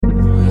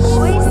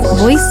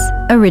Voice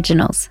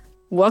Originals.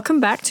 Welcome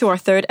back to our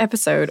third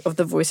episode of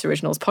the Voice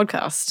Originals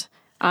podcast.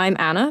 I'm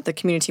Anna, the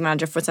community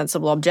manager for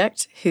Sensible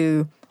Object,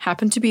 who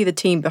happened to be the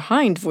team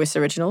behind Voice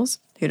Originals.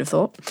 Who'd have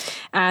thought?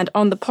 And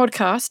on the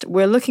podcast,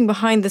 we're looking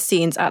behind the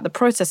scenes at the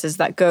processes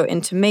that go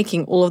into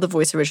making all of the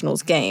Voice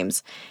Originals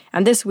games.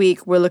 And this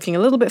week, we're looking a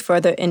little bit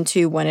further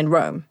into When in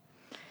Rome.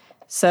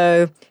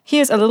 So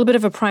here's a little bit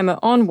of a primer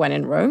on When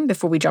in Rome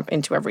before we jump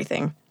into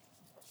everything.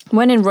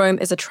 When in Rome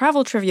is a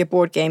travel trivia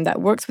board game that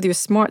works with your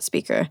smart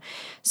speaker.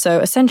 So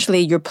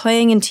essentially, you're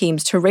playing in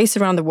teams to race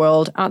around the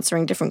world,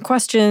 answering different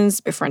questions,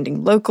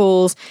 befriending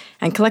locals,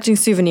 and collecting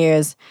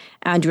souvenirs.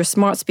 And your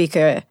smart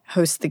speaker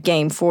hosts the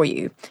game for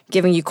you,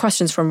 giving you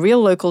questions from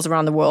real locals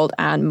around the world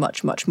and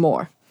much, much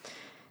more.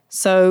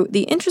 So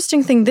the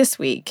interesting thing this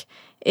week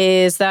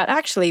is that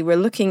actually we're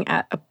looking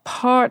at a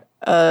part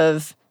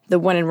of the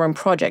When in Rome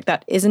project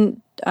that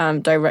isn't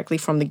directly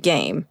from the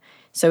game.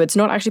 So it's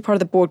not actually part of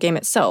the board game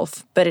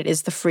itself, but it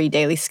is the free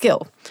daily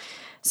skill.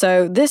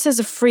 So this is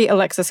a free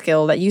Alexa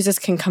skill that users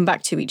can come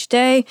back to each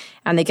day,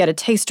 and they get a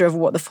taster of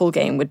what the full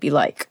game would be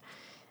like.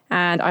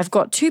 And I've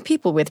got two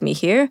people with me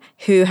here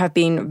who have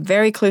been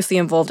very closely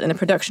involved in the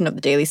production of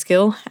the daily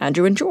skill,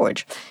 Andrew and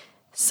George.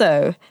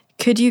 So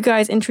could you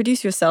guys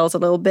introduce yourselves a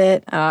little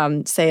bit,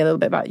 say a little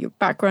bit about your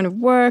background of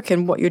work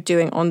and what you're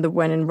doing on the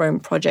When in Rome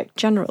project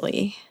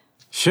generally?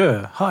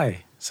 Sure.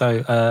 Hi.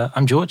 So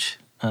I'm George.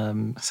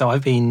 So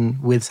I've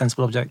been with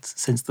Sensible Object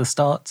since the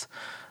start,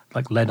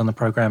 led on the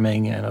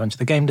programming and a bunch of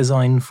the game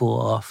design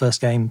for our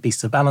first game,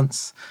 Beasts of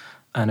Balance,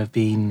 and have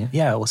been,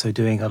 also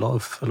doing a lot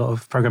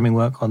of programming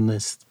work on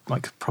this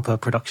proper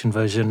production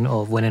version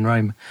of When in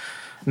Rome.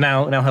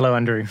 Now, hello,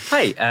 Andrew.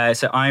 Hi,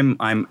 so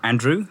I'm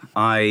Andrew.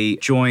 I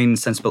joined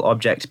Sensible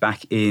Object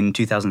back in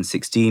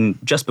 2016,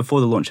 just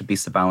before the launch of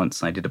Beasts of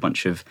Balance. I did a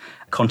bunch of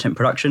content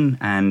production,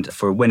 and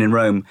for When in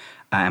Rome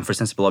and for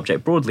Sensible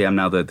Object broadly, I'm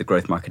now the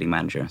growth marketing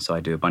manager. So I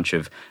do a bunch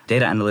of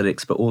data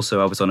analytics, but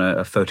also I was on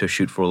a photo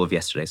shoot for all of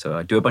yesterday. So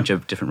I do a bunch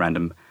of different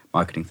random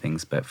marketing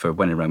things. But for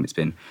When in Rome, it's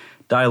been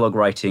dialogue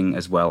writing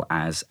as well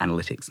as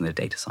analytics and the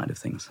data side of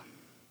things.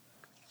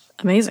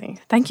 Amazing.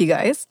 Thank you,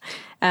 guys.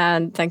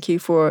 And thank you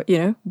for,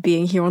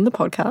 being here on the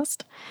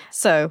podcast.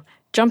 So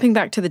jumping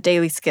back to the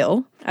daily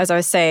skill, as I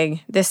was saying,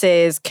 this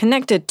is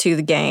connected to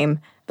the game,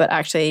 but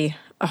actually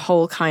a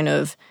whole kind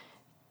of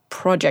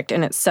project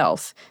in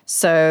itself.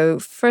 So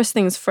first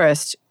things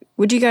first,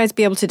 would you guys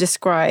be able to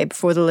describe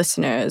for the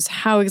listeners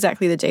how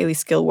exactly the daily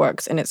skill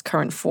works in its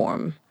current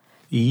form?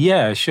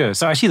 Yeah, sure.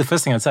 So actually the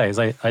first thing I'd say is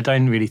I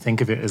don't really think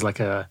of it as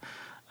a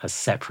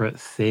separate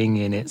thing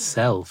in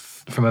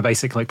itself. From a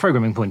basic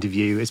programming point of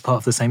view, it's part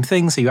of the same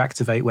thing. So you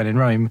activate When in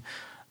Rome.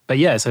 But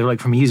yeah, so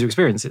from a user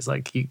experience, it's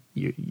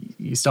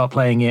you start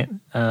playing it.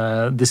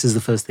 This is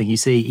the first thing you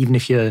see. Even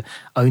if you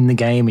own the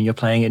game and you're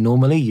playing it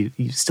normally,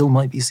 you still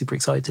might be super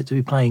excited to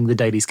be playing the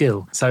daily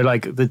skill. So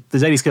the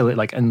daily skill,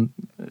 and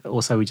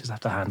also we just have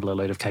to handle a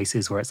load of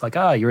cases where it's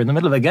you're in the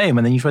middle of a game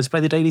and then you try to play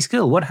the daily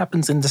skill. What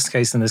happens in this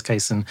case,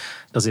 and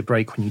does it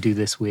break when you do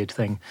this weird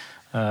thing?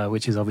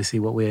 Which is obviously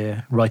what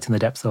we're right in the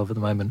depths of at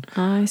the moment.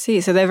 I see.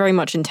 So they're very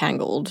much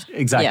entangled.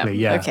 Exactly,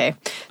 yeah. Okay.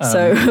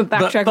 So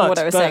backtrack on what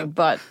I was saying,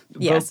 but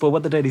yes. But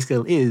what the daily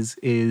skill is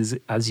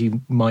as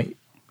you might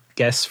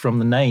guess from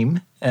the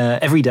name,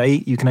 every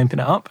day you can open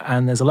it up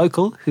and there's a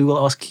local who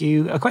will ask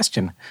you a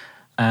question.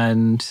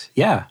 And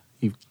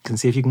you can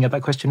see if you can get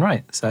that question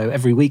right. So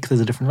every week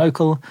there's a different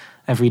local.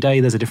 Every day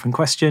there's a different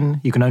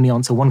question. You can only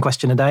answer one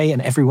question a day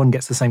and everyone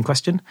gets the same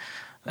question.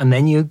 And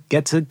then you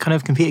get to kind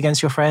of compete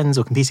against your friends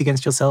or compete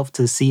against yourself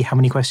to see how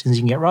many questions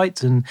you can get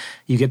right. And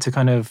you get to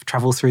kind of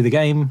travel through the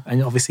game.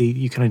 And obviously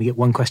you can only get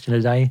one question a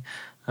day.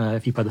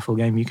 If you play the full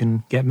game, you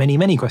can get many,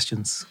 many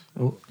questions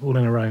all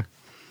in a row.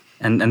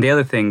 And the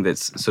other thing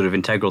that's sort of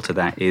integral to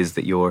that is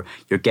that you're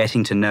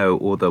getting to know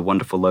all the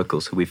wonderful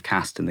locals who we've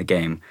cast in the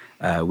game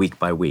week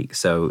by week.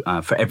 So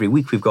for every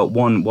week, we've got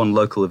one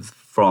local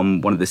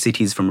from one of the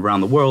cities from around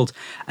the world,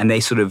 and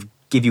they sort of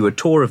give you a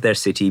tour of their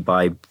city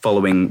by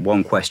following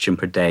one question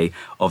per day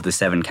of the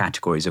 7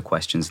 categories of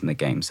questions in the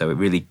game. So it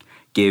really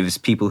gives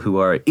people who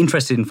are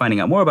interested in finding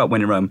out more about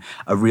When in Rome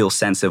a real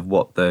sense of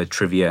what the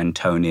trivia and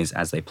tone is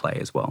as they play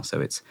as well. So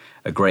it's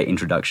a great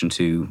introduction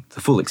to the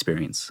full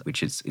experience,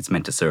 which it's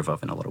meant to serve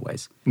of in a lot of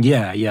ways.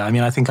 Yeah. I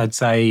mean, I think I'd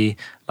say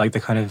the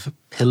kind of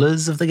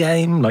pillars of the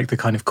game, the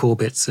kind of core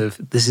bits of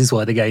this is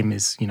why the game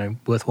is,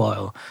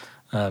 worthwhile.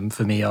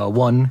 For me are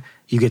 1,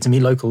 you get to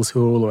meet locals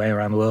who are all the way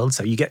around the world.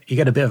 So you get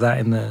a bit of that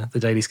in the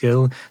daily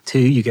skill. 2,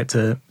 you get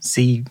to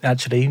see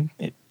actually,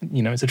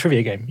 it's a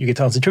trivia game. You get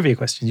to answer trivia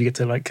questions. You get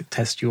to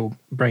test your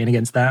brain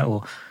against that,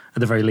 or at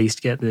the very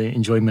least get the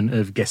enjoyment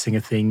of guessing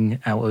a thing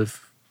out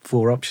of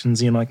 4 options.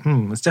 And you're like,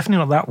 it's definitely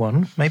not that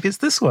one. Maybe it's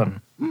this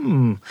one.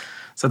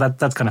 So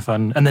that's kind of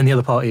fun. And then the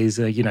other part is,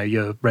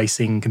 you're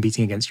racing,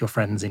 competing against your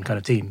friends in kind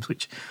of teams,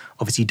 which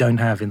obviously you don't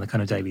have in the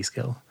kind of daily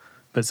skill.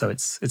 But so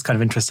it's kind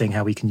of interesting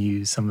how we can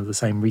use some of the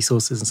same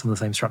resources and some of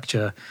the same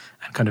structure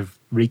and kind of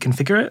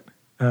reconfigure it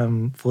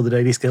for the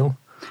daily skill.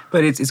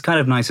 But it's kind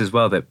of nice as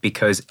well that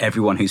because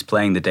everyone who's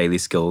playing the daily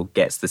skill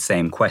gets the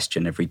same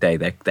question every day,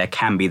 there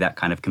can be that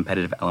kind of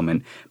competitive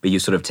element, but you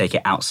sort of take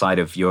it outside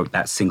of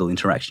that single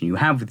interaction you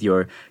have with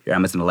your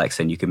Amazon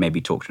Alexa, and you can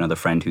maybe talk to another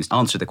friend who's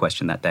answered the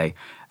question that day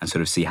and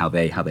sort of see how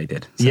they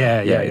did. So,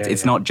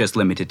 it's not just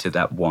limited to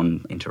that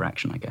one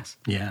interaction, I guess.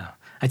 Yeah.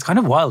 It's kind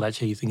of wild,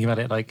 actually, thinking about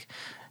it, like,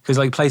 because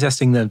like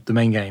playtesting the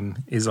main game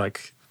is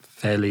like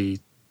fairly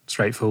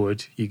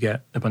straightforward. You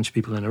get a bunch of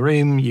people in a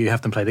room, you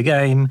have them play the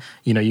game,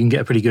 you can get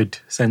a pretty good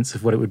sense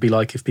of what it would be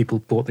like if people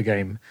bought the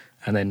game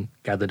and then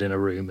gathered in a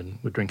room and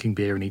were drinking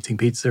beer and eating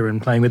pizza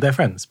and playing with their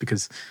friends,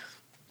 because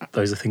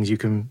those are things you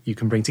can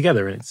bring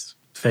together, and it's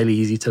fairly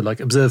easy to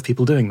like observe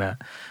people doing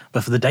that.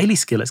 But for the daily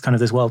skill, it's kind of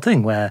this wild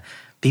thing where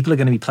people are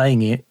going to be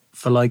playing it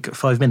for like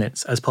 5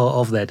 minutes as part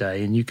of their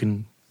day, and you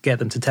can get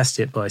them to test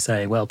it by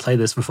saying, well, play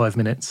this for 5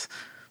 minutes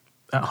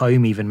at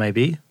home even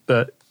maybe,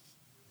 but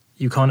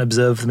you can't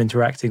observe them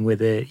interacting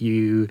with it.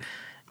 You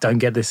don't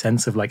get this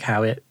sense of like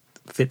how it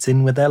fits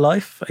in with their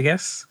life, I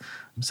guess.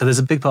 So there's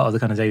a big part of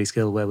the kind of daily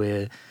skill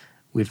where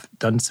we've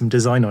done some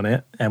design on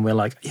it and we're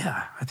like,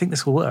 yeah, I think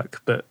this will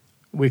work, but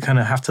we kind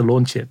of have to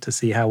launch it to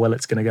see how well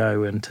it's going to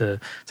go and to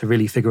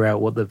really figure out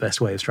what the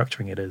best way of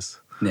structuring it is.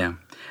 Yeah.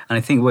 And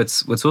I think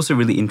what's also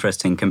really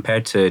interesting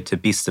compared to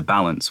Beasts of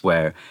Balance,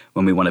 where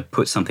when we want to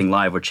put something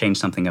live or change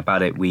something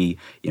about it,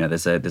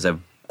 there's a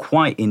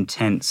quite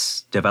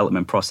intense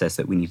development process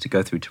that we need to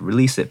go through to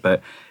release it.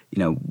 But,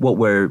 what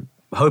we're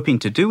hoping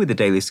to do with the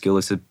daily skill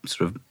is to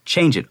sort of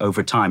change it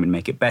over time and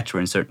make it better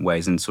in certain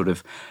ways and sort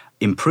of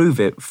improve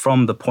it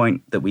from the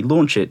point that we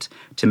launch it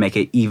to make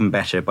it even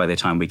better by the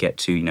time we get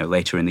to,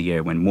 later in the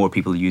year when more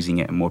people are using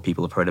it and more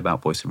people have heard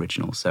about Voice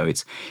Originals. So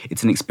it's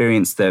an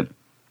experience that,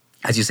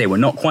 as you say, we're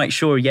not quite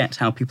sure yet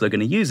how people are going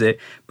to use it,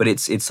 but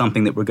it's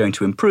something that we're going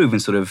to improve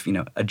and sort of,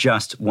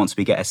 adjust once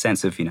we get a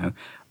sense of,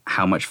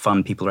 how much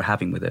fun people are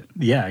having with it.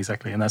 Yeah,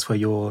 exactly. And that's where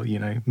your,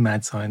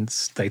 mad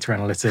science, data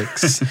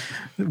analytics,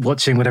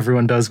 watching what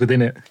everyone does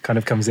within it kind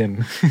of comes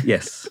in.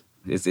 Yes.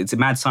 It's a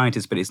mad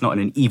scientist, but it's not in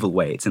an evil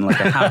way. It's in like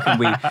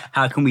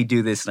how can we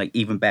do this like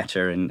even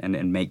better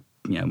and make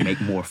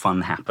more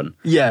fun happen.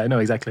 Yeah, no,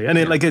 exactly. And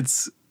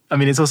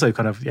it's also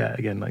kind of,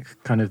 again, like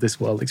kind of this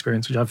wild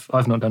experience, which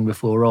I've not done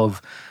before,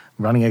 of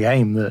running a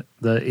game that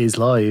is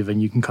live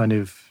and you can kind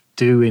of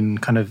do in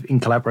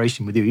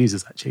collaboration with your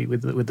users, actually,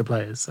 with the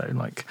players. So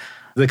like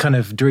the kind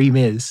of dream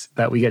is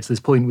that we get to this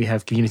point, we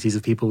have communities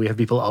of people, we have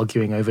people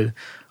arguing over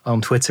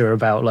on Twitter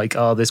about like,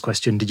 oh, this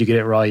question, did you get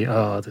it right?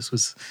 Oh, this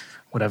was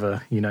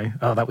whatever,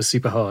 oh, that was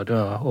super hard.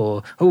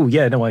 Or, oh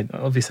yeah, no,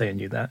 obviously I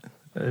knew that.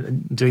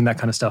 Doing that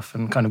kind of stuff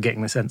and kind of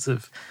getting the sense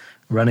of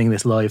running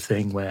this live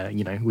thing where,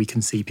 we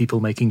can see people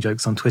making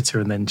jokes on Twitter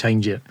and then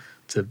change it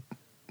to,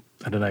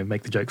 I don't know,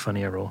 make the joke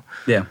funnier or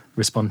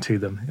respond to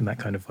them in that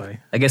kind of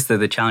way. I guess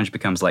the challenge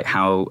becomes like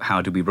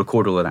how do we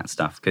record all of that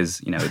stuff?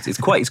 Because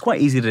it's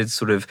quite easy to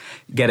sort of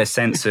get a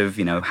sense of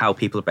how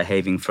people are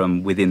behaving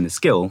from within the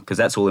skill, because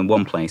that's all in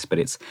one place. But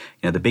it's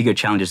the bigger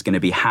challenge is going to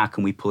be how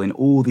can we pull in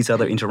all these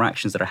other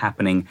interactions that are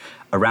happening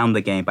around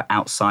the game, but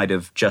outside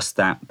of just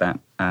that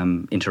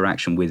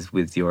interaction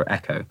with your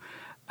Echo.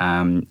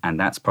 And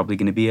that's probably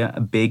going to be a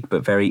big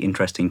but very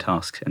interesting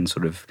task, and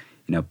sort of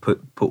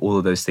put all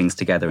of those things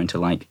together into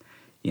like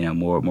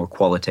more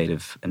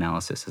qualitative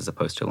analysis as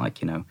opposed to like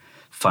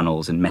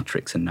funnels and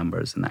metrics and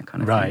numbers and that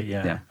kind of thing. Right,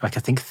 yeah. Like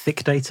I think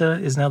thick data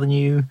is now the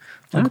new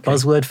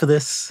buzzword for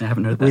this. I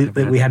haven't heard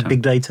that. We had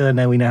big data,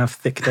 now we now have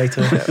thick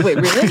data. Wait,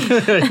 really?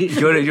 Do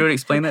you want to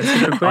explain that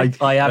super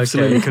quick? I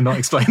absolutely cannot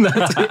explain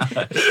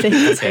that.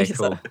 Okay,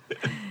 cool.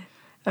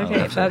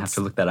 Okay, I have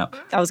to look that up.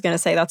 I was going to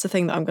say that's a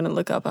thing that I'm going to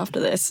look up after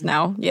this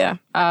now. Yeah.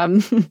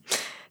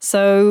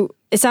 So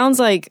it sounds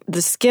like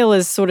the skill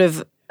is sort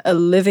of a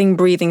living,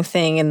 breathing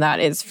thing in that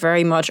it's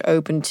very much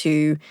open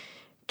to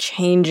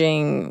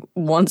changing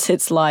once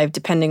it's live,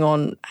 depending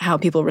on how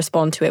people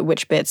respond to it,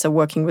 which bits are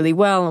working really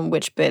well and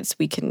which bits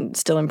we can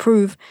still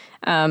improve.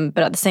 But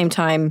at the same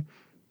time,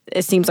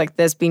 it seems like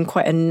there's been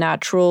quite a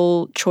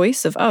natural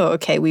choice of,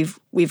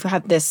 we've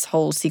had this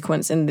whole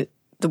sequence in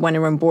the When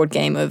in Rome board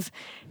game of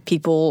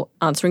people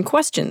answering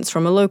questions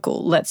from a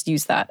local. Let's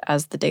use that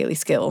as the daily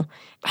skill.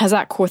 Has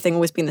that core thing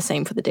always been the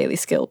same for the daily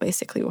skill,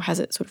 basically, or has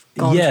it sort of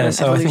gone through an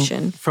evolution?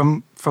 I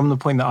think from the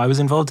point that I was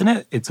involved in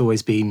it, it's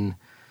always been,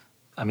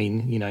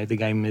 the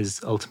game is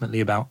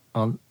ultimately about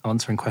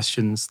answering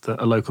questions that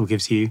a local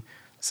gives you.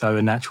 So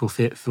a natural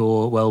fit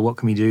for, well, what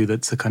can we do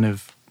that's a kind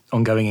of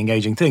ongoing,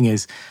 engaging thing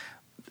is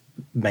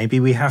maybe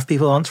we have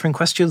people answering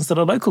questions that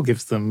a local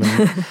gives them.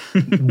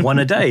 One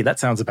a day, that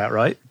sounds about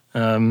right.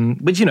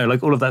 But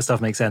like all of that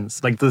stuff makes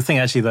sense. Like the thing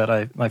actually that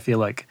I feel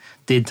like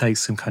did take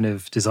some kind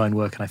of design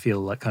work and I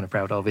feel like kind of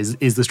proud of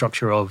is the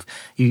structure of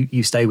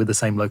you stay with the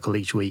same local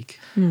each week.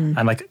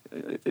 And like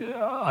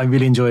I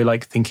really enjoy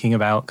like thinking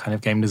about kind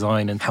of game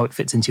design and how it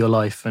fits into your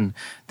life and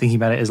thinking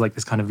about it as like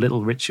this kind of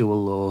little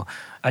ritual. Or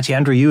actually,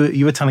 Andrew,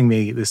 you were telling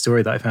me this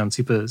story that I found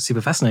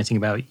super fascinating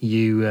about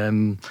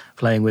you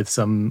playing with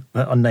some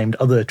unnamed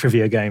other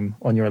trivia game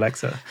on your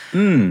Alexa.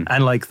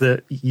 And like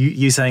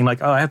you saying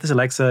like, oh, I have this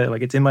Alexa,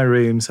 like it's in my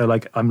room, so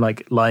like I'm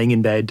like lying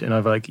in bed and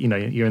I've like, you know,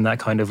 you're in that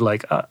kind of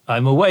like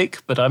I'm awake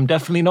but I'm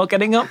definitely not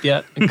getting up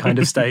yet kind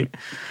of state.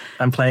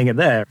 And playing it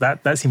there,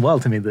 that seemed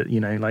wild to me, that, you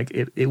know, like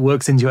it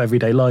works into your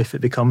everyday life.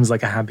 It becomes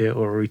like a habit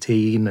or a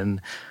routine.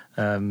 And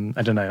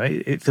I don't know,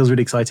 it feels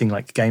really exciting,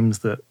 like games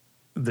that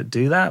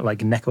do that, like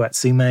Neko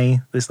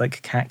Atsume, this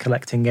like cat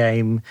collecting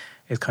game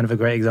is kind of a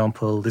great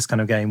example. This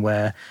kind of game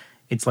where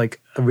it's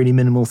like a really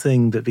minimal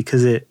thing, but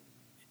because it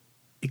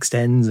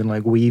extends and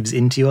like weaves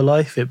into your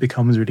life, it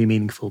becomes really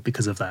meaningful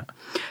because of that.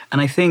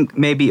 And I think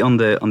maybe on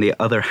the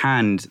other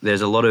hand,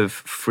 there's a lot of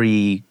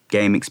free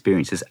game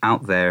experiences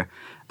out there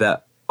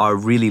that are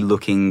really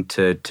looking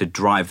to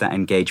drive that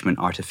engagement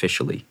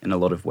artificially in a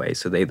lot of ways.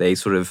 So they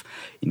sort of,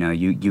 you know,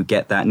 you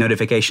get that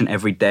notification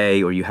every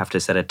day, or you have to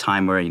set a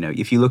timer. You know,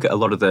 if you look at a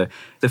lot of the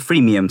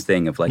freemium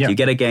thing of like, you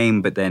get a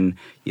game, but then,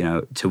 you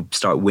know, to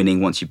start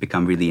winning, once you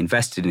become really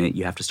invested in it,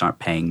 you have to start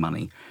paying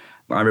money.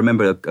 I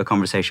remember a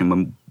conversation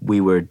when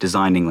we were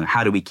designing, like,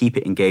 how do we keep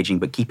it engaging,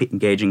 but keep it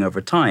engaging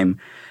over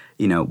time?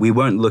 You know, we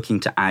weren't looking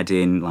to add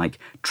in like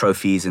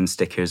trophies and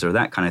stickers or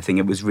that kind of thing.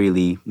 It was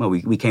really, well,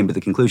 we came to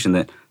the conclusion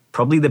that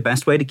probably the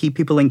best way to keep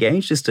people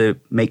engaged is to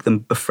make them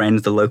befriend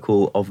the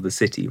local of the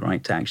city,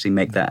 right? To actually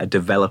make that a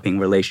developing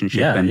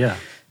relationship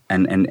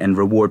and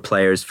reward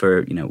players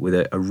for, you know, with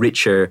a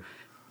richer,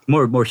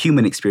 more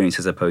human experience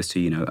as opposed to,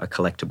 you know, a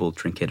collectible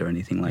trinket or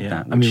anything like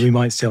that. I mean, we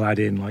might still add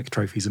in like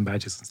trophies and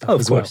badges and stuff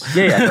as well.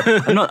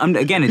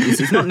 Again,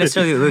 it's not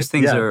necessarily that those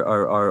things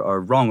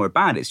are wrong or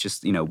bad. It's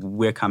just, you know,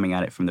 we're coming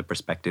at it from the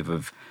perspective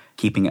of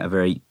keeping it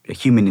a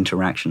human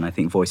interaction. I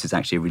think voice is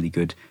actually a really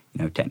good,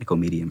 you know, technical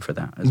medium for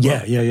that as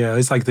well. Yeah.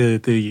 It's like I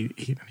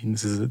mean,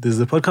 this is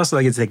a podcast,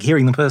 like it's like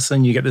hearing the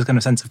person, you get this kind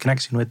of sense of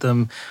connection with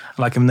them.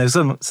 Like, I mean, there's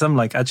some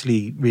like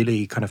actually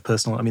really kind of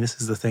personal. I mean, this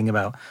is the thing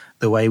about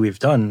the way we've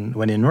done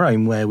When in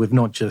Rome, where we've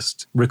not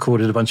just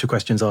recorded a bunch of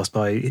questions asked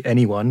by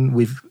anyone.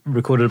 We've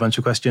recorded a bunch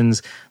of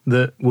questions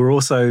that were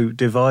also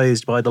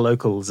devised by the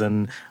locals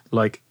and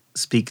like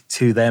speak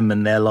to them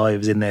and their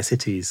lives in their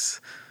cities.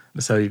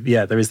 So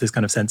yeah, there is this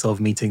kind of sense of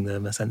meeting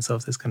them, a sense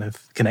of this kind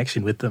of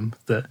connection with them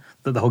that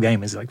the whole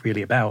game is like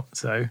really about.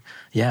 So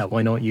yeah,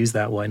 why not use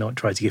that? Why not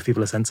try to give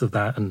people a sense of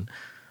that? And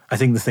I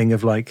think the thing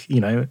of like,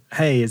 you know,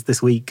 hey, it's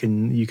this week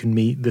and you can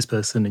meet this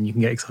person and you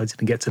can get excited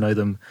and get to know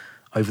them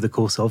over the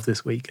course of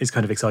this week is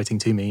kind of exciting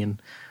to me.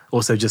 And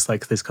also just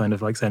like this kind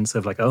of like sense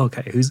of like, oh,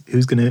 okay, who's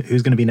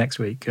gonna be next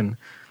week? And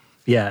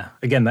yeah,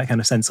 again, that kind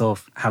of sense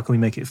of how can we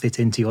make it fit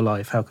into your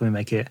life? How can we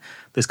make it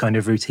this kind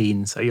of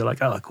routine? So you're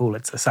like, oh, cool,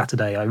 it's a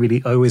Saturday.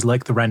 I always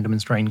like the random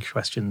and strange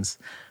questions,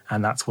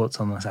 and that's what's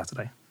on a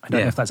Saturday. I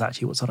don't know if that's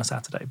actually what's on a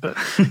Saturday, but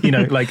you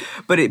know, like,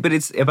 but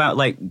it's about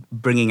like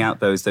bringing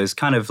out those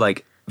kind of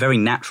like very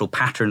natural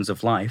patterns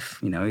of life.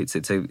 You know, it's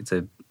a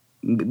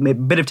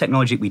bit of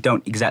technology we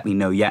don't exactly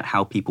know yet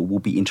how people will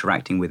be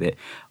interacting with it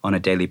on a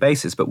daily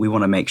basis, but we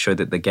want to make sure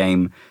that the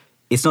game.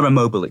 It's not a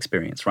mobile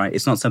experience, right?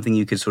 It's not something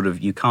you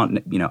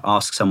can't, you know,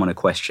 ask someone a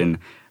question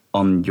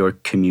on your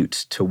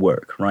commute to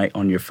work, right?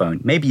 On your phone.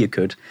 Maybe you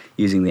could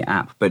using the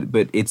app, but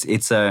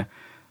it's an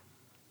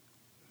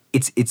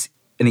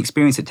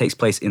experience that takes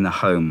place in the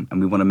home,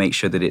 and we want to make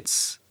sure that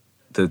it's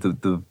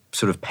the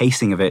sort of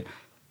pacing of it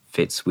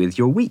fits with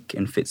your week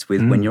and fits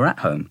with when you're at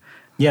home.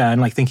 Yeah, and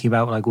like thinking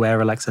about like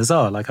where Alexas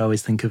are, like I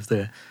always think of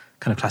the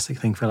kind of classic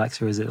thing for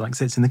Alexa is it like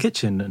sits in the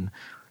kitchen. And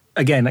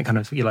again, that kind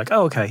of, you're like,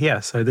 oh, okay, yeah,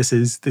 so this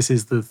is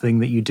the thing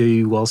that you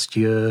do whilst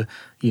you're,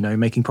 you know,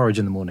 making porridge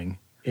in the morning.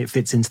 It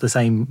fits into the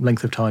same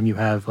length of time you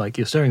have, like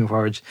you're stirring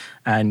porridge,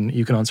 and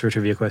you can answer a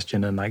trivia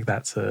question, and like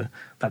that's a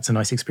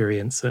nice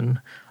experience,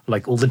 and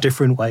like all the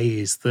different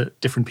ways that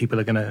different people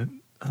are going to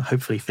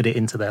hopefully fit it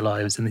into their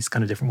lives in these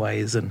kind of different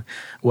ways, and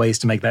ways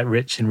to make that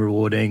rich and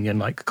rewarding, and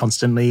like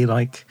constantly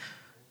like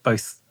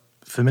both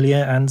familiar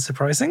and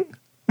surprising.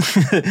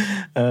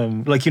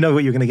 Like, you know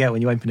what you're going to get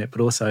when you open it,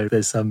 but also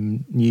there's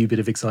some new bit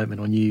of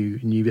excitement or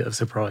new bit of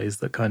surprise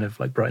that kind of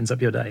like brightens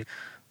up your day.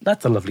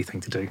 That's a lovely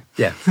thing to do.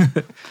 Yeah.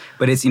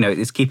 But it's, you know,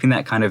 it's keeping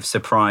that kind of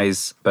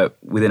surprise, but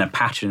within a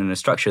pattern and a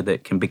structure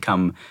that can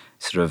become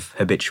sort of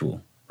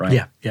habitual, right?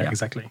 Yeah,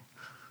 exactly.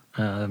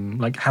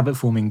 Like habit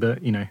forming,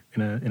 but, you know,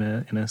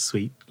 in a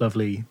sweet,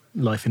 lovely,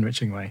 life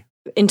enriching way.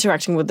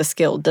 Interacting with the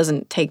skill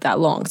doesn't take that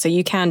long, so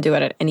you can do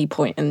it at any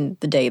point in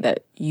the day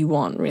that you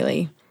want,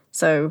 really.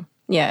 So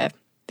yeah,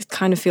 it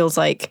kind of feels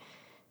like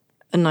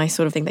a nice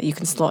sort of thing that you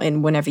can slot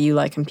in whenever you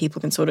like, and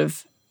people can sort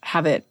of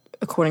have it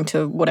according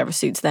to whatever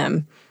suits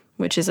them,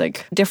 which is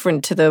like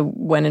different to the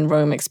When in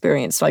Rome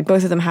experience. Like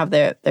both of them have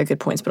their good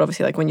points, but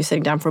obviously like when you're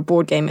sitting down for a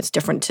board game, it's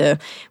different to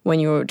when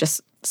you're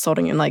just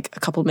slotting in like a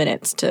couple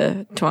minutes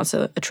to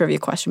answer a trivia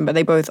question. But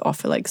they both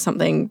offer like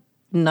something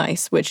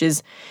nice, which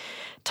is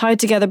tied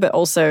together but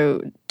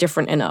also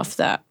different enough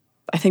that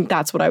I think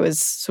that's what I was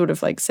sort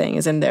of like saying,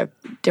 is in they're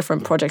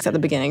different projects at the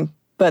beginning,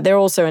 but they're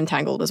also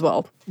entangled as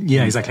well.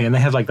 Yeah, exactly. And they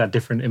have like that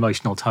different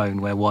emotional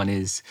tone where one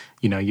is,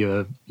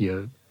 you're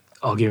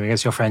arguing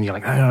against your friend, you're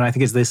like, no, I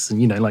think it's this,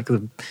 and like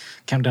the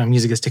countdown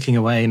music is ticking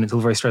away and it's all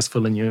very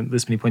stressful and you're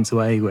this many points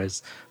away,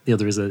 whereas the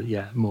other is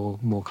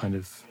more kind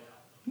of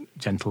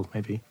gentle,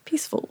 maybe.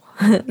 Peaceful.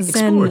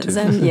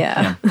 Zen,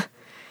 yeah.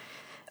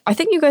 I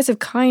think you guys have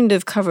kind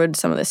of covered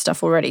some of this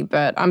stuff already,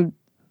 but I'm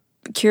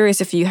curious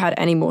if you had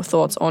any more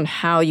thoughts on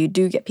how you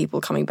do get people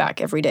coming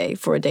back every day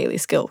for a daily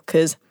skill,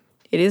 because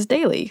it is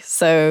daily.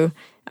 So,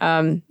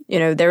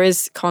 there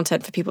is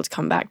content for people to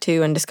come back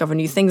to and discover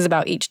new things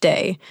about each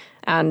day.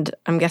 And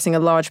I'm guessing a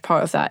large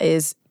part of that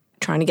is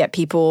trying to get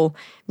people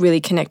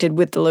really connected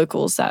with the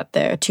locals that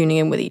they're tuning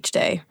in with each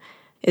day.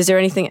 Is there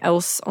anything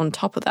else on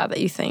top of that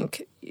you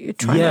think you're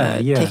trying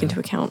to take into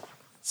account?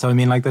 So, I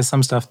mean, like there's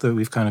some stuff that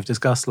we've kind of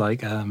discussed,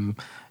 like,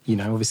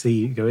 obviously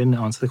you go in,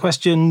 answer the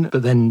question,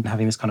 but then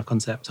having this kind of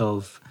concept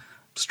of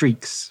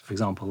streaks, for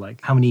example,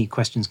 like how many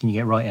questions can you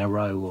get right in a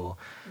row, or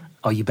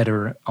are you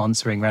better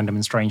answering random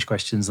and strange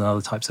questions than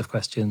other types of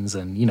questions,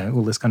 and,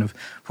 all this kind of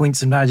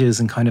points and badges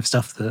and kind of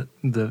stuff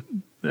that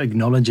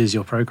acknowledges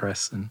your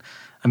progress. And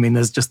I mean,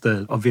 there's just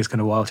the obvious kind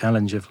of wild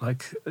challenge of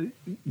like,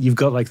 you've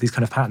got like these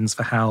kind of patterns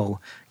for how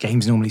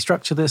games normally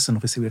structure this. And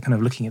obviously we're kind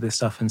of looking at this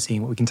stuff and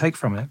seeing what we can take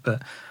from it.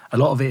 But a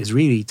lot of it is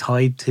really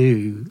tied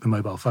to the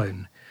mobile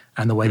phone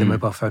and the way the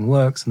mobile phone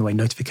works and the way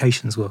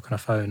notifications work on a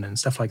phone and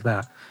stuff like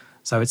that.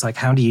 So it's like,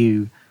 how do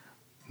you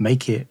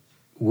make it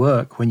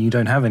work when you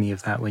don't have any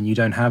of that, when you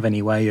don't have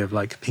any way of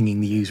like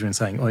pinging the user and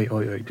saying, oi,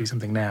 oi, oi, do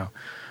something now?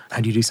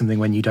 How do you do something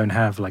when you don't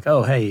have like,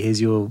 oh, hey,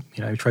 here's your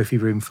trophy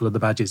room full of the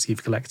badges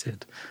you've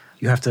collected?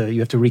 You have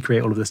to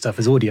recreate all of this stuff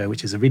as audio,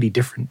 which is a really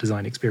different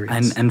design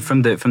experience. And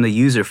from the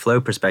user flow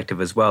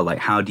perspective as well, like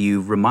how do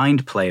you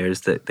remind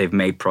players that they've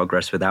made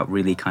progress without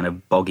really kind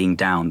of bogging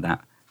down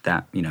that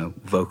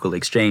vocal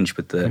exchange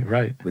with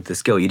the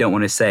skill? You don't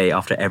want to say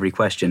after every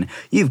question,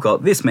 you've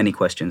got this many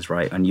questions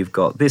right, and you've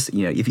got this.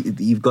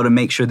 You've got to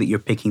make sure that you're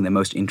picking the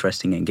most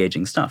interesting,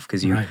 engaging stuff,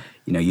 because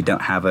you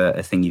don't have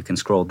a thing you can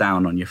scroll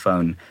down on your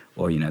phone,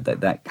 or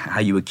that how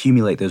you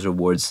accumulate those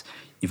rewards.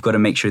 You've got to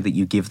make sure that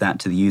you give that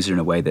to the user in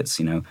a way that's,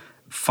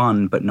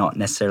 fun, but not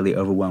necessarily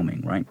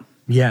overwhelming, right?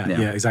 Yeah,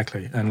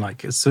 exactly. And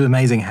like, it's so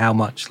amazing how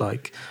much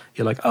like,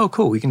 you're like, oh,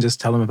 cool, we can just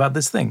tell them about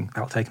this thing.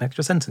 I'll take an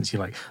extra sentence.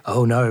 You're like,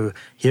 oh no,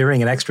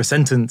 hearing an extra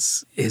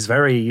sentence is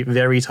very,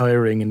 very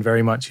tiring, and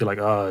very much you're like,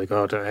 oh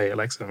God, hey,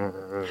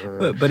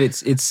 Alexa. But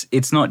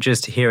it's not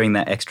just hearing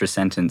that extra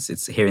sentence,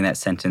 it's hearing that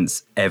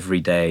sentence every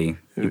day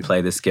you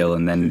play the skill,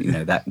 and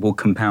then, that will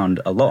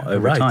compound a lot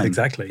over time. Right,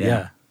 exactly,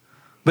 yeah.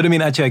 But I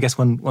mean, actually, I guess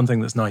one thing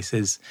that's nice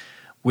is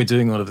we're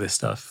doing all of this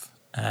stuff,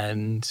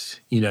 and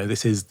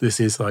this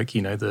is like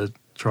the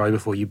try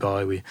before you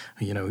buy. We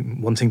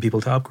wanting people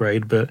to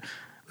upgrade, but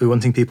we're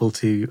wanting people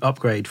to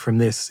upgrade from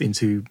this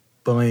into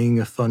buying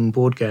a fun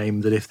board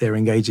game that, if they're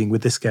engaging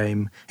with this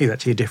game, is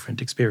actually a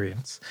different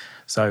experience.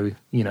 So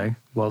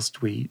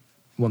whilst we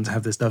want to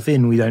have this stuff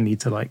in, we don't need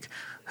to like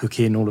hook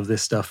in all of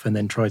this stuff and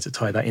then try to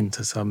tie that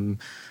into some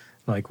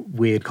like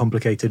weird,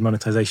 complicated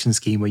monetization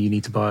scheme where you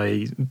need to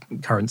buy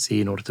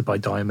currency in order to buy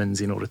diamonds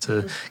in order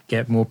to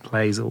get more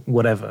plays or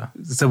whatever.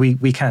 So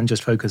we can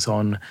just focus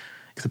on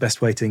the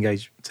best way to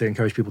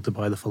encourage people to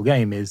buy the full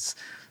game is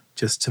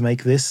just to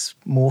make this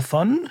more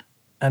fun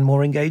and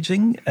more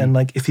engaging. And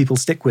like, if people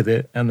stick with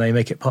it and they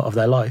make it part of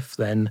their life,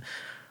 then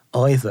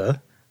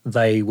either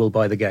they will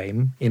buy the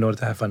game in order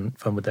to have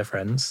fun with their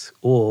friends,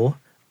 or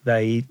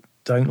they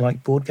don't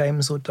like board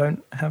games or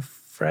don't have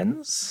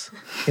friends,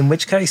 in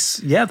which case,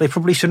 they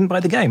probably shouldn't buy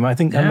the game. I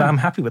think I'm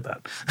happy with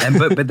that.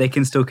 But they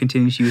can still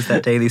continue to use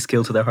that daily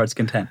skill to their heart's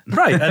content.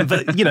 Right,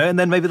 and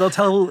then maybe they'll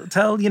tell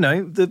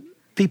the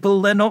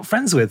people they're not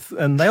friends with,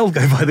 and they'll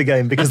go buy the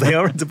game because they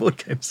are into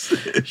board games.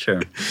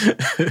 Sure.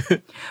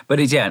 But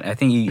I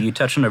think you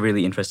touched on a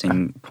really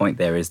interesting point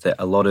there, is that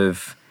a lot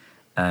of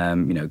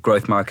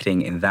growth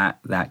marketing in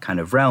that kind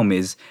of realm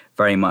is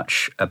very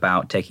much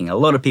about taking a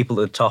lot of people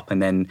to the top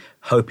and then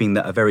hoping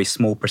that a very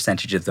small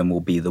percentage of them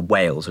will be the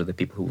whales, or the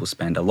people who will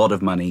spend a lot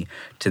of money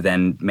to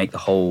then make the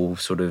whole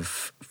sort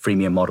of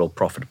freemium model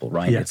profitable,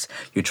 right? Yeah.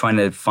 You're trying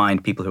to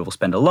find people who will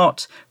spend a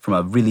lot from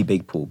a really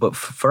big pool. But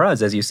for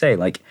us, as you say,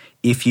 like,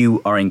 if you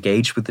are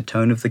engaged with the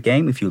tone of the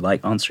game, if you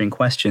like answering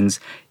questions,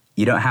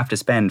 you don't have to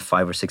spend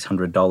 $500 or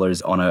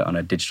 $600 on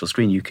a digital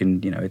screen. You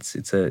can,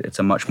 it's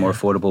a much more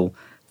affordable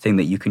thing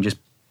that you can just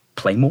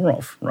play more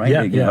of, right?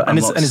 Yeah. And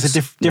it's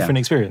a different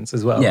experience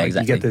as well. Yeah, like,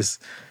 exactly. You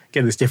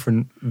get this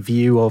different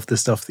view of the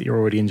stuff that you're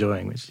already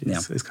enjoying, which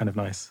is kind of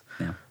nice.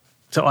 Yeah.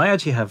 So I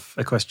actually have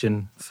a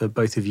question for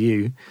both of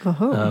you.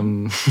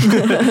 The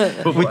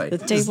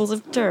tables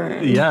have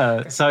turned.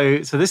 Yeah. So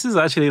this is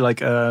actually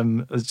like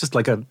it's just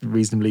like a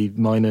reasonably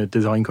minor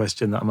design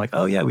question that I'm like,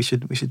 oh yeah, we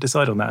should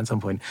decide on that at some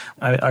point.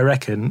 I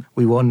reckon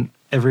we want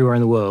everywhere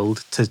in the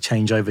world to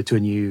change over to a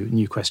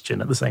new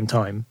question at the same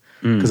time.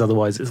 Because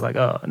otherwise it's like,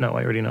 oh, no,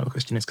 I already know what the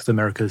question is because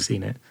America has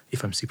seen it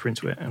if I'm super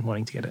into it and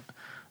wanting to get it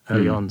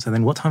early on. So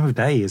then what time of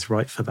day is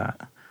right for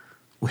that?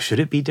 Well, should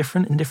it be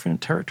different in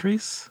different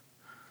territories?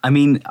 I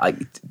mean,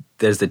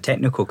 there's the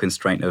technical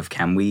constraint of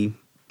can we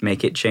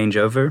make it change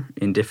over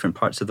in different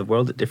parts of the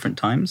world at different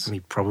times? I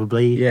mean,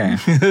 probably. Yeah.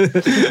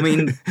 I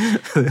mean...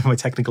 My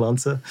technical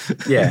answer.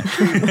 Yeah.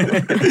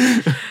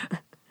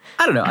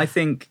 I don't know. I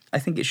think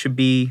it should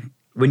be...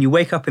 When you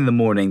wake up in the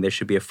morning, there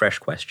should be a fresh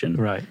question.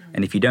 Right.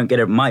 And if you don't get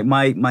it...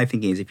 My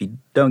thinking is if you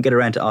don't get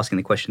around to asking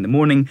the question in the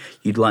morning,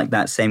 you'd like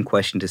that same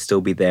question to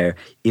still be there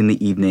in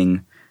the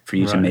evening for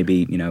you to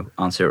maybe,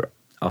 answer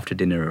after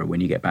dinner or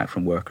when you get back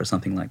from work or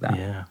something like that.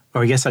 Yeah.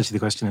 Or I guess actually the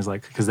question is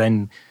like, because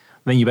then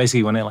you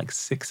basically want it like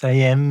 6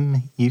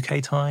 a.m.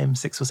 UK time,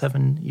 6 or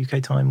 7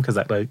 UK time, because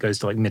that goes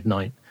to like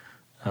midnight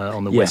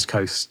on the West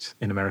Coast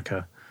in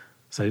America.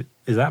 So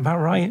is that about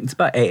right? It's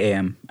about 8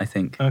 a.m., I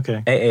think.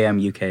 Okay. 8 a.m.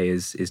 UK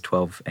is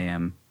 12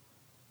 a.m.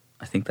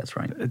 I think that's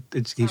right.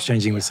 It keeps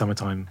changing with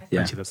summertime.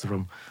 Yeah. Actually, that's the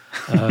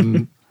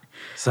problem.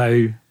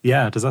 So,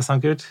 yeah, does that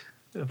sound good?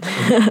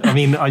 I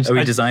mean, are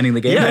we designing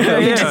the game?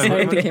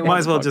 Yeah. Might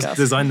as well just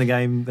design the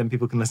game, then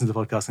people can listen to the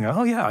podcast and go,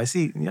 oh, yeah, I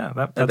see. Yeah,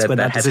 that's where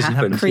that decision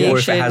happened. Or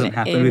if it hasn't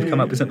happened, we've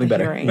come up with something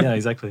better. Yeah,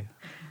 exactly.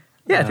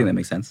 Yeah, I think that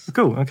makes sense.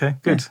 Cool. Okay,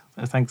 good.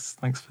 Yeah. Thanks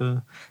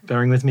for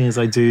bearing with me as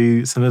I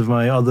do some of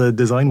my other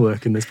design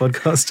work in this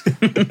podcast.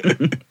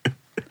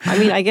 I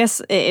mean, I guess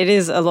it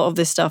is a lot of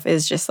this stuff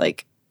is just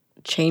like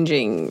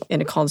changing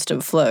in a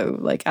constant flow,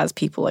 like as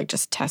people like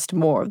just test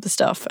more of the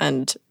stuff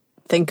and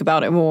think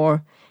about it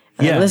more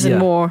and listen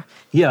more.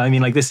 Yeah, I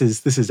mean, like this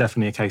is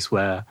definitely a case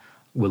where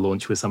we'll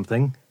launch with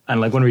something, and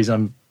like one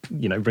reason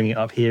I'm bringing it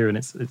up here and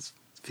it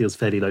feels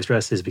fairly low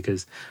stress is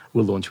because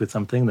we'll launch with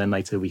something, then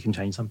later we can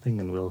change something,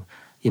 and we'll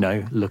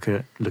look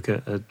at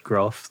a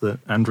graph that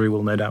Andrew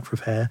will no doubt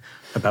prepare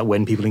about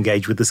when people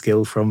engage with the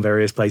skill from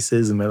various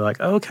places, and we're like,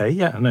 oh, okay,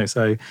 yeah, no,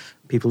 so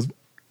people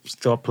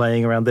start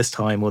playing around this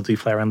time or do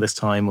play around this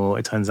time, or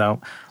it turns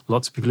out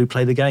lots of people who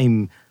play the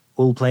game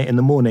all play it in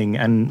the morning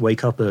and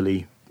wake up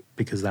early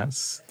because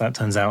that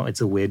turns out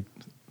it's a weird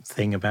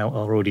thing about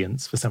our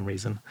audience for some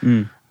reason.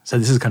 So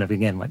this is kind of,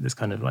 again, like this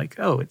kind of like,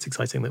 oh, it's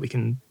exciting that we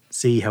can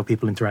see how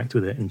people interact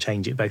with it and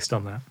change it based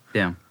on that.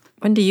 Yeah.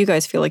 When do you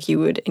guys feel like you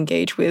would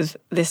engage with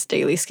this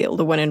daily skill,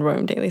 the When in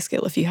Rome daily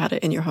skill, if you had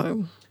it in your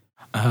home?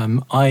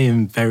 I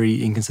am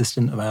very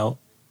inconsistent about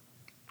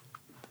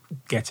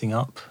getting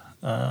up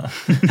at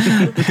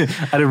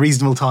a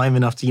reasonable time,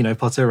 enough to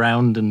potter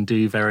around and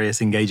do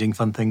various engaging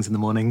fun things in the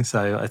morning.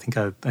 So I think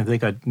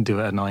I'd do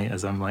it at night,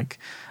 as I'm like,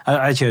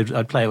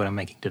 I'd play it when I'm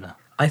making dinner.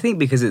 I think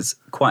because it's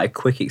quite a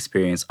quick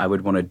experience, I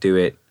would want to do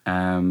it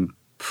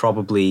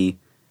probably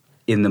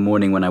in the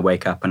morning when I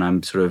wake up and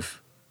I'm sort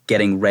of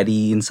getting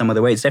ready in some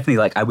other way. It's definitely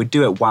like I would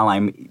do it while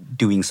I'm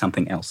doing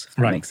something else, if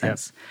that makes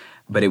sense. Yeah.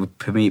 But it would,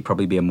 for me,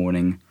 probably be a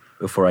morning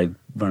before I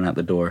run out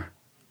the door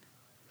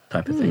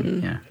type of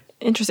thing. Yeah.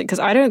 Interesting, because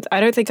I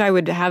don't think I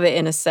would have it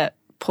in a set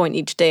point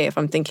each day if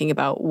I'm thinking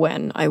about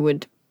when I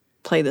would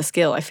play the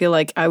skill. I feel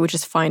like I would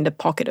just find a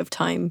pocket of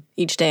time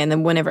each day, and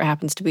then whenever it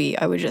happens to be,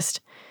 I would just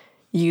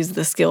use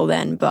the skill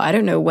then. But I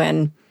don't know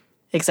when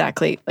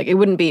exactly. Like, it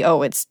wouldn't be,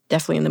 oh, it's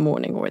definitely in the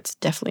morning or it's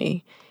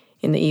definitely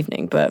in the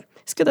evening. But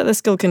it's good that the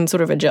skill can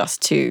sort of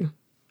adjust to,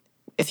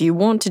 if you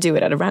want to do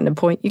it at a random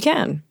point, you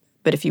can.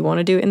 But if you want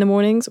to do it in the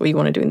mornings or you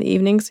want to do it in the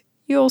evenings,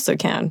 you also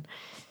can,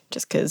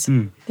 just because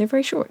they're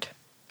very short.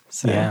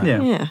 So,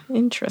 yeah,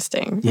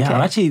 interesting. Yeah, okay.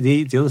 And actually,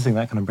 the other thing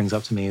that kind of brings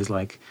up to me is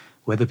like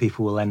whether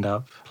people will end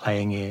up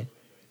playing it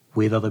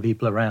with other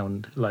people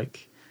around.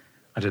 Like,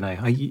 I don't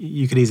know.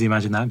 You could easily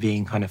imagine that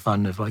being kind of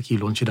fun. Of like, you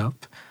launch it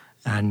up,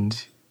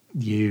 and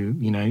you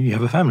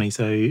have a family,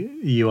 so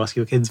you ask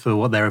your kids for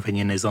what their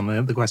opinion is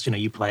on the question, or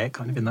you play it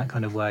kind of in that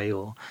kind of way,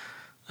 or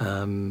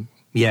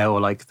or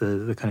like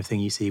the kind of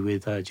thing you see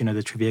with do you know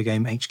the trivia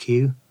game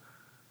HQ?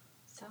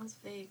 Sounds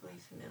vaguely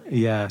familiar.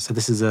 Yeah, so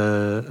this is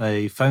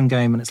a phone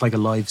game, and it's like a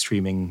live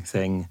streaming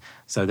thing.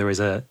 So there is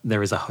a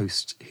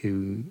host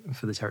who,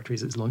 for the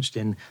territories it's launched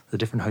in, there's a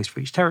different host for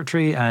each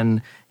territory,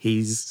 and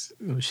he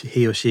or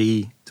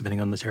she,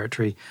 depending on the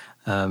territory,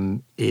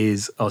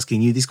 is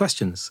asking you these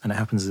questions, and it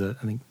happens I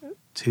think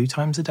 2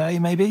 times a day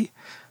maybe.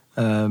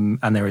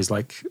 And there is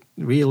like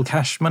real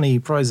cash money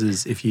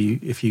prizes if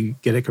you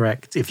get it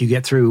correct, if you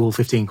get through all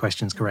 15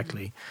 questions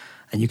correctly,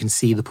 and you can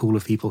see the pool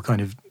of people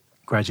kind of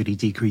gradually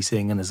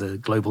decreasing, and there's a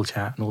global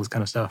chat and all this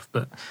kind of stuff.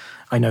 But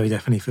I know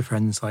definitely for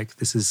friends, like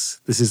this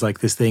is like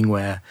this thing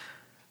where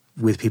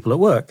with people at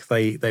work,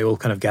 they all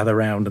kind of gather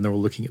around and they're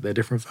all looking at their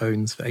different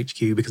phones for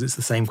HQ because it's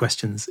the same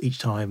questions each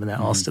time and they're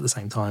asked at the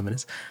same time,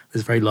 and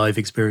there's a very live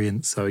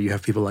experience. So you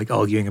have people like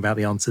arguing about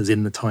the answers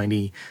in the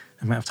tiny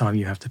amount of time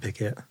you have to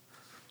pick it,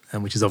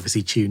 which is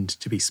obviously tuned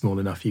to be small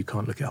enough you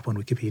can't look it up on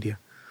Wikipedia.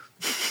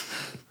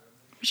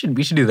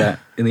 We should do that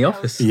in the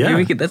office.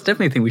 Yeah. That's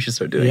definitely a thing we should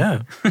start doing.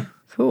 Yeah.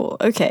 Cool.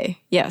 Okay.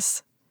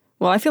 Yes.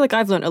 Well, I feel like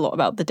I've learned a lot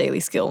about the daily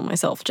skill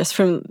myself just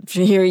from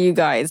hearing you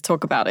guys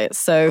talk about it.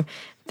 So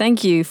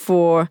thank you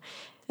for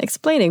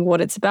explaining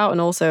what it's about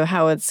and also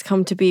how it's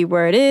come to be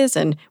where it is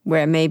and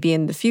where it may be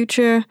in the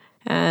future.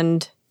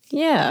 And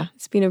yeah,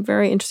 it's been a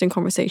very interesting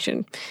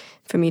conversation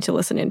for me to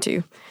listen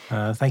into.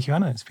 Thank you,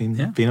 Anna. It's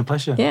been a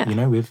pleasure.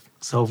 Yeah. We've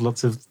solved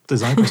lots of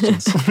design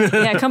questions.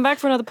 Yeah, come back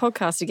for another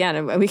podcast again,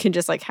 and we can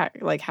just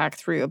hack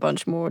through a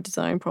bunch more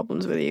design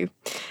problems with you.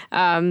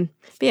 But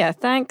yeah,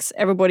 thanks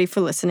everybody for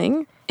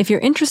listening. If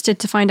you're interested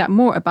to find out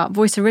more about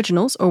Voice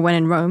Originals or When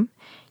in Rome,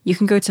 you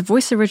can go to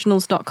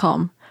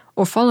voiceoriginals.com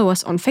or follow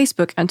us on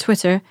Facebook and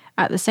Twitter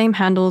at the same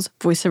handles,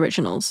 Voice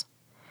Originals.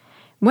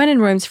 When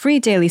in Rome's free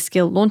daily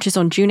skill launches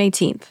on June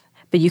 18th,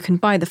 but you can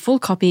buy the full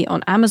copy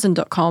on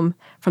Amazon.com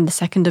from the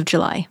 2nd of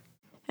July.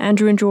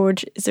 Andrew and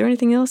George, is there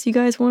anything else you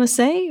guys want to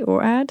say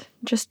or add,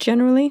 just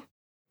generally?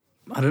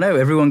 I don't know.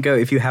 Everyone go,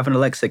 if you have an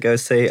Alexa, go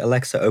say,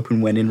 Alexa,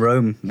 open When in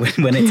Rome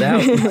when it's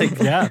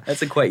out.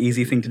 That's a quite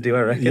easy thing to do,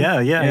 I reckon.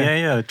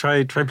 Yeah.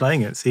 Try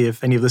playing it. See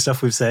if any of the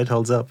stuff we've said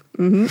holds up.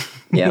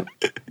 Mm-hmm. Yep.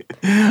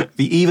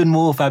 Be even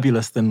more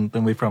fabulous than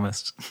we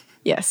promised.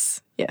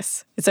 Yes.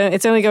 It's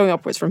only going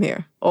upwards from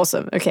here.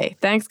 Awesome. Okay.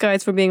 Thanks,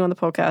 guys, for being on the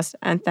podcast.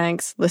 And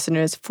thanks,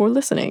 listeners, for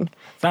listening.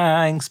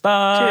 Thanks.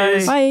 Bye.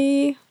 Cheers.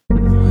 Bye.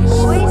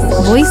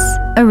 Voice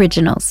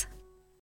Originals.